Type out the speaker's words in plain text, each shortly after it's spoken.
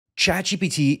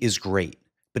ChatGPT is great,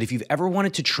 but if you've ever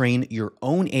wanted to train your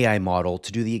own AI model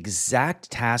to do the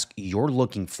exact task you're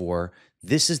looking for,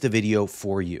 this is the video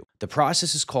for you. The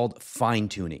process is called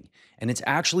fine-tuning, and it's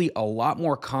actually a lot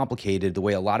more complicated the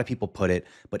way a lot of people put it,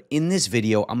 but in this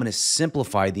video, I'm gonna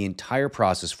simplify the entire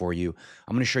process for you.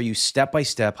 I'm gonna show you step by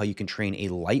step how you can train a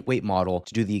lightweight model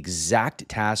to do the exact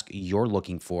task you're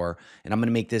looking for, and I'm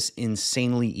gonna make this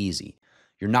insanely easy.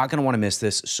 You're not going to want to miss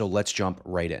this, so let's jump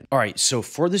right in. All right, so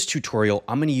for this tutorial,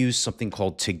 I'm going to use something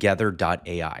called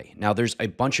Together.ai. Now, there's a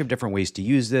bunch of different ways to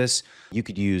use this. You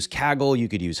could use Kaggle, you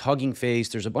could use Hugging Face.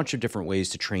 There's a bunch of different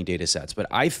ways to train data sets, but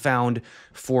I found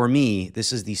for me,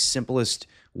 this is the simplest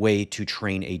way to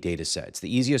train a data set. It's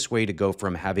the easiest way to go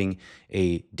from having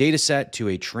a data set to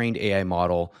a trained AI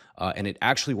model, and it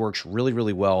actually works really,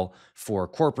 really well for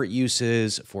corporate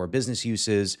uses, for business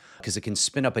uses, because it can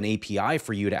spin up an API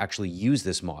for you to actually use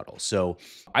this model. So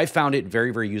I found it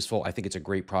very, very useful. I think it's a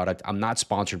great product. I'm not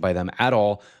sponsored by them at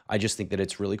all. I just think that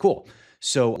it's really cool.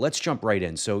 So let's jump right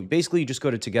in. So basically you just go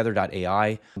to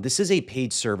together.ai. This is a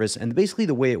paid service, and basically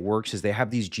the way it works is they have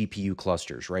these GPU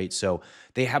clusters, right? So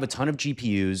they have a ton of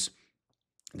GPUs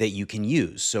that you can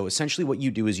use. So essentially what you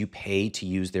do is you pay to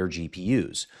use their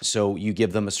GPUs. So you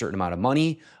give them a certain amount of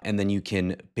money, and then you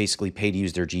can basically pay to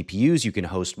use their GPUs. You can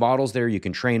host models there, you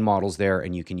can train models there,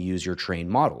 and you can use your trained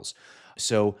models.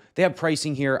 So they have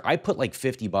pricing here. I put like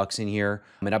 50 bucks in here.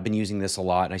 I mean, I've been using this a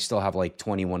lot and I still have like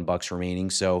 21 bucks remaining.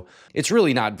 So it's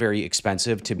really not very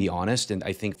expensive, to be honest. And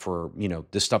I think for,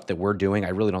 the stuff that we're doing, I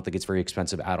really don't think it's very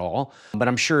expensive at all. But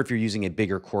I'm sure if you're using a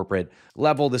bigger corporate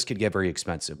level, this could get very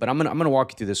expensive. But I'm gonna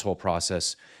walk you through this whole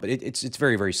process. But it's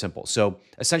very, very simple. So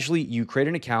essentially you create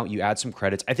an account, you add some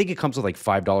credits. I think it comes with like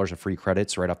 $5 of free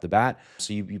credits right off the bat.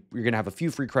 So you're gonna have a few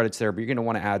free credits there, but you're gonna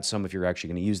wanna add some if you're actually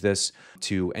gonna use this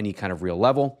to any kind of real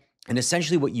level. And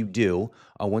essentially what you do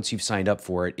once you've signed up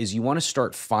for it is you want to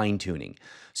start fine tuning.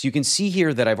 So you can see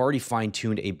here that I've already fine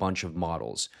tuned a bunch of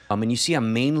models. And you see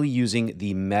I'm mainly using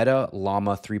the Meta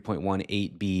Llama 3.1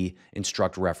 8B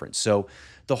instruct reference. So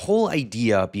the whole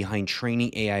idea behind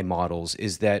training AI models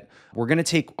is that we're going to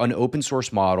take an open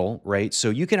source model, right?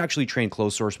 So you can actually train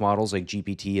closed source models like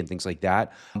GPT and things like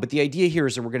that. But the idea here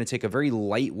is that we're going to take a very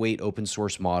lightweight open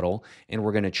source model and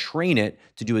we're going to train it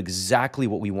to do exactly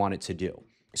what we want it to do.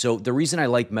 So the reason I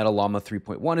like Meta Llama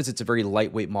 3.1 is it's a very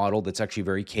lightweight model that's actually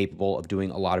very capable of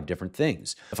doing a lot of different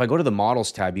things. If I go to the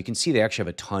models tab, you can see they actually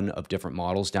have a ton of different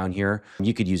models down here.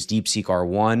 You could use DeepSeek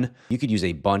R1. You could use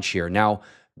a bunch here. Now,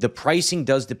 the pricing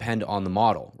does depend on the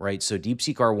model, right? So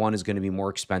DeepSeek R1 is going to be more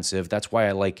expensive. That's why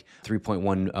I like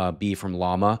 3.1B from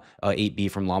Llama,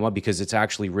 8B from Llama, because it's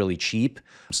actually really cheap.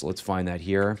 So let's find that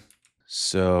here.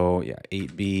 So yeah,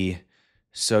 8B.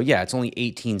 So yeah, it's only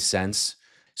 18 cents.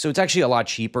 So it's actually a lot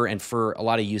cheaper, and for a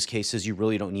lot of use cases, you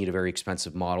really don't need a very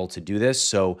expensive model to do this.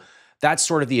 So that's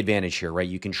sort of the advantage here, right?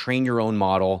 You can train your own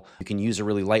model. You can use a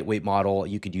really lightweight model.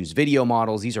 You could use video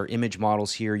models. These are image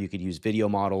models here. You could use video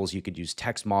models. You could use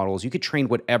text models. You could train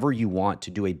whatever you want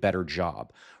to do a better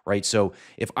job, right? So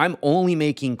if I'm only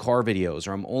making car videos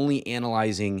or I'm only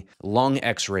analyzing lung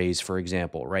x-rays, for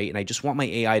example, right? And I just want my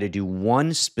AI to do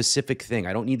one specific thing.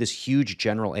 I don't need this huge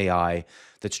general AI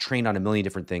that's trained on a million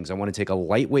different things. I want to take a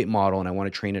lightweight model and I want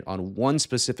to train it on one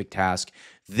specific task.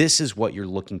 This is what you're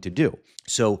looking to do.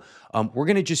 So we're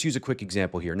going to just use a quick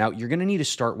example here. Now, you're going to need to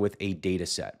start with a data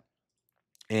set.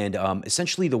 And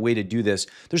essentially the way to do this,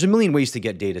 there's a million ways to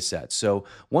get data sets. So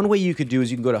one way you could do is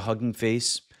you can go to Hugging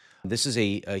Face. This is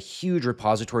a huge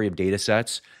repository of data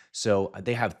sets. So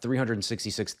they have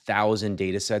 366,000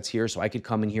 data sets here. So I could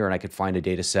come in here and I could find a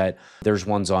data set. There's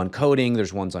ones on coding,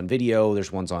 there's ones on video,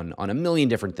 there's ones on a million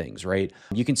different things, right?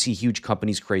 You can see huge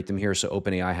companies create them here. So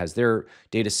OpenAI has their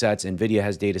data sets, NVIDIA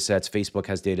has data sets, Facebook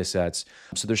has data sets.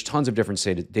 So there's tons of different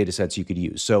data sets you could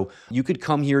use. So you could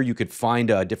come here, you could find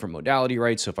a different modality,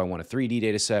 right? So if I want a 3D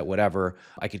data set, whatever,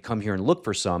 I could come here and look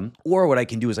for some. Or what I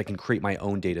can do is I can create my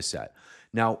own data set.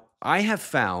 Now, I have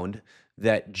found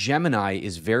that Gemini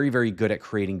is very, very good at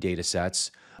creating data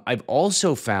sets. I've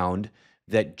also found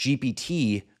that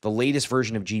GPT, the latest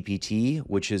version of GPT,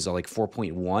 which is like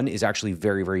 4.1, is actually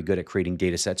very, very good at creating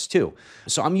data sets too.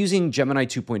 So I'm using Gemini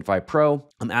 2.5 Pro.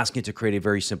 I'm asking it to create a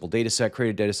very simple data set,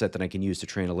 create a data set that I can use to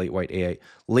train a lightweight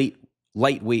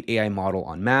AI model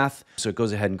on math. So it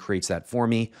goes ahead and creates that for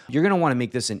me. You're going to want to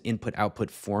make this an input-output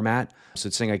format. So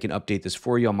it's saying I can update this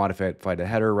for you. I'll modify the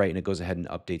header, right? And it goes ahead and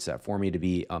updates that for me to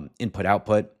be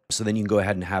input-output. So then you can go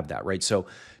ahead and have that, right? So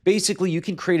basically you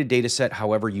can create a data set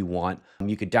however you want.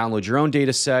 You could download your own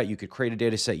data set. You could create a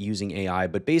data set using AI,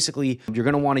 but basically you're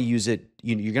going to want to use it.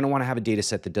 You're going to want to have a data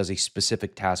set that does a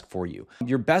specific task for you.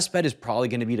 Your best bet is probably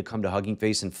going to be to come to Hugging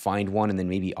Face and find one and then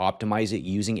maybe optimize it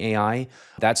using AI.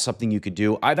 That's something you could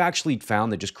do. I've actually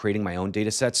found that just creating my own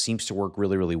data set seems to work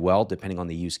really, really well depending on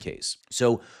the use case.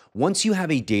 So once you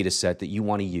have a data set that you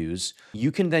want to use,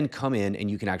 you can then come in and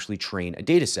you can actually train a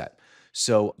data set.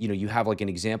 So, you have like an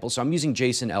example. So I'm using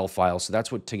JSON-L files. So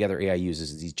that's what Together AI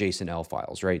uses, is these JSON-L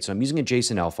files, right? So I'm using a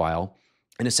JSON-L file.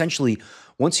 And essentially,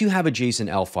 once you have a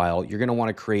JSON-L file, you're going to want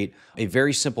to create a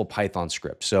very simple Python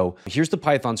script. So here's the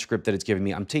Python script that it's giving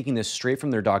me. I'm taking this straight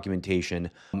from their documentation,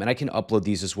 and I can upload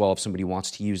these as well if somebody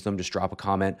wants to use them. Just drop a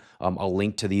comment. I'll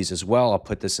link to these as well. I'll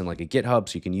put this in like a GitHub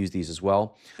so you can use these as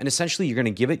well. And essentially, you're going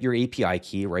to give it your API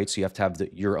key, right? So you have to have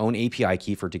your own API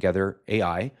key for Together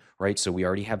AI, right? So we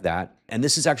already have that. And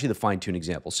this is actually the fine-tune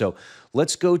example. So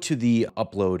let's go to the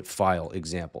upload file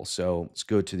example. So let's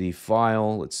go to the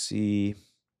file. Let's see.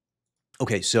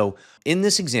 Okay, so in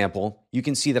this example, you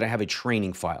can see that I have a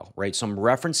training file, right? So I'm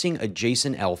referencing a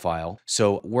JSON-L file.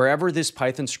 So wherever this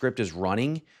Python script is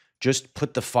running, just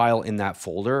put the file in that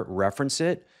folder, reference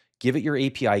it, give it your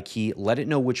API key, let it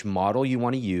know which model you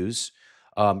want to use.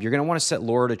 You're going to want to set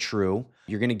LoRa to true.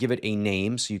 You're going to give it a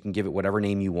name, so you can give it whatever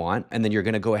name you want. And then you're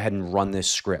going to go ahead and run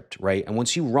this script, right? And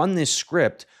once you run this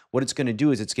script, what it's going to do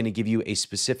is it's going to give you a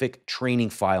specific training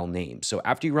file name. So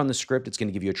after you run the script, it's going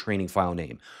to give you a training file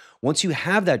name. Once you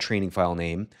have that training file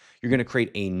name, you're going to create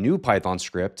a new Python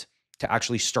script to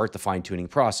actually start the fine-tuning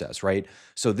process, right?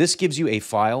 So this gives you a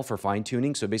file for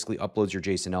fine-tuning. So basically uploads your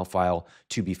JSON-L file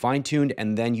to be fine-tuned,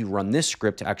 and then you run this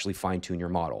script to actually fine-tune your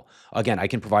model. Again, I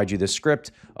can provide you this script.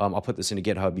 I'll put this into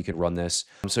GitHub. You could run this.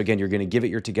 So again, you're going to give it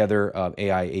your Together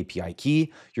AI API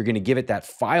key. You're going to give it that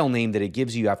file name that it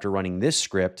gives you after running this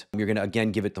script. You're going to,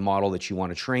 again, give it the model that you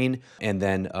want to train, and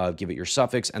then give it your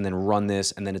suffix, and then run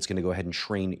this, and then it's going to go ahead and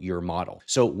train your model.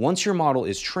 So once your model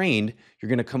is trained, you're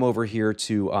going to come over here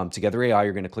to Together AI,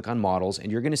 you're going to click on models,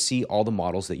 and you're going to see all the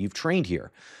models that you've trained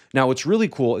here. Now, what's really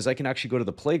cool is I can actually go to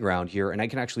the playground here, and I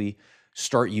can actually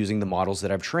start using the models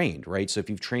that I've trained, right? So if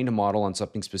you've trained a model on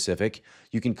something specific,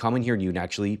 you can come in here and you can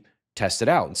actually test it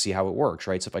out and see how it works,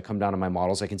 right? So if I come down to my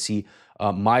models, I can see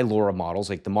my LoRa models,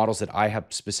 like the models that I have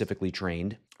specifically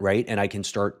trained, right? And I can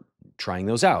start trying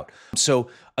those out. So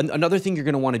another thing you're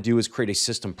going to want to do is create a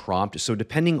system prompt. So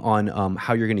depending on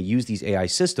how you're going to use these AI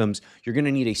systems, you're going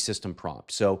to need a system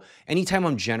prompt. So anytime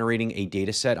I'm generating a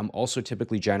data set, I'm also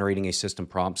typically generating a system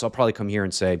prompt. So I'll probably come here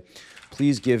and say,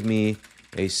 please give me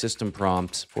a system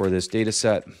prompt for this data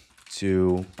set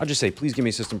I'll just say, please give me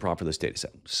a system prompt for this data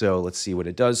set. So let's see what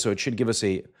it does. So it should give us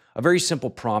a very simple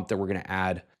prompt that we're going to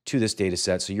add to this data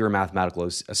set. So you're a mathematical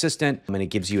assistant, and it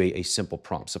gives you a simple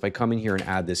prompt. So if I come in here and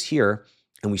add this here,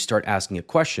 and we start asking it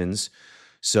questions,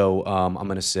 so I'm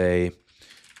going to say,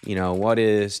 what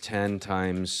is 10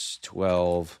 times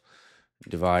 12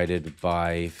 divided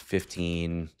by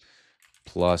 15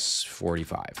 plus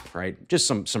 45, right? Just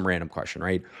some random question,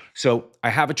 right? So I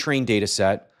have a trained data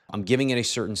set. I'm giving it a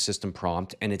certain system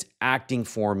prompt, and it's acting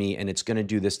for me, and it's going to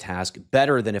do this task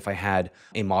better than if I had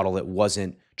a model that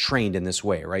wasn't trained in this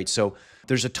way, right? So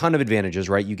there's a ton of advantages,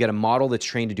 right? You get a model that's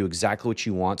trained to do exactly what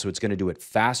you want, so it's going to do it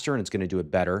faster and it's going to do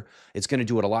it better. It's going to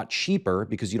do it a lot cheaper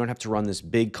because you don't have to run this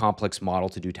big complex model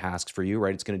to do tasks for you,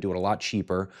 right? It's going to do it a lot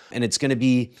cheaper, and it's going to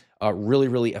be really,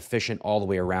 really efficient all the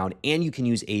way around, and you can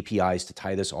use APIs to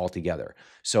tie this all together.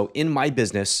 So in my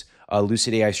business,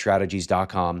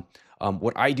 lucidaistrategies.com,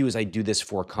 what I do is I do this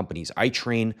for companies. I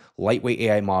train lightweight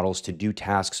AI models to do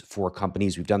tasks for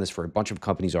companies. We've done this for a bunch of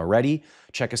companies already.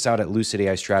 Check us out at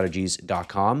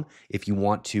lucidaistrategies.com if you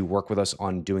want to work with us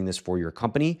on doing this for your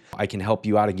company. I can help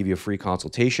you out and give you a free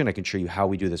consultation. I can show you how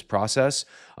we do this process.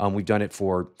 We've done it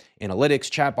for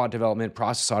analytics, chatbot development,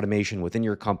 process automation within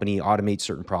your company, automate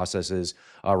certain processes,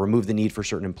 remove the need for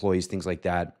certain employees, things like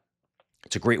that.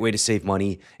 It's a great way to save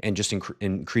money and just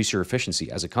increase your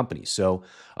efficiency as a company. So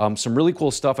some really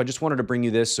cool stuff. I just wanted to bring you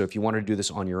this. So if you wanted to do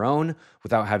this on your own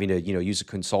without having to use a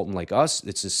consultant like us,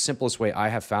 it's the simplest way I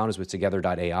have found is with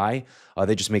Together.ai.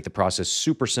 They just make the process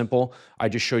super simple. I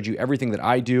just showed you everything that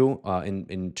I do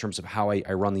in terms of how I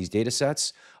run these data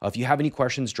sets. If you have any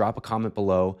questions, drop a comment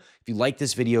below. If you like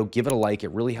this video, give it a like.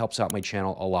 It really helps out my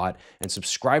channel a lot. And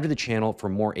subscribe to the channel for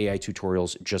more AI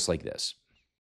tutorials just like this.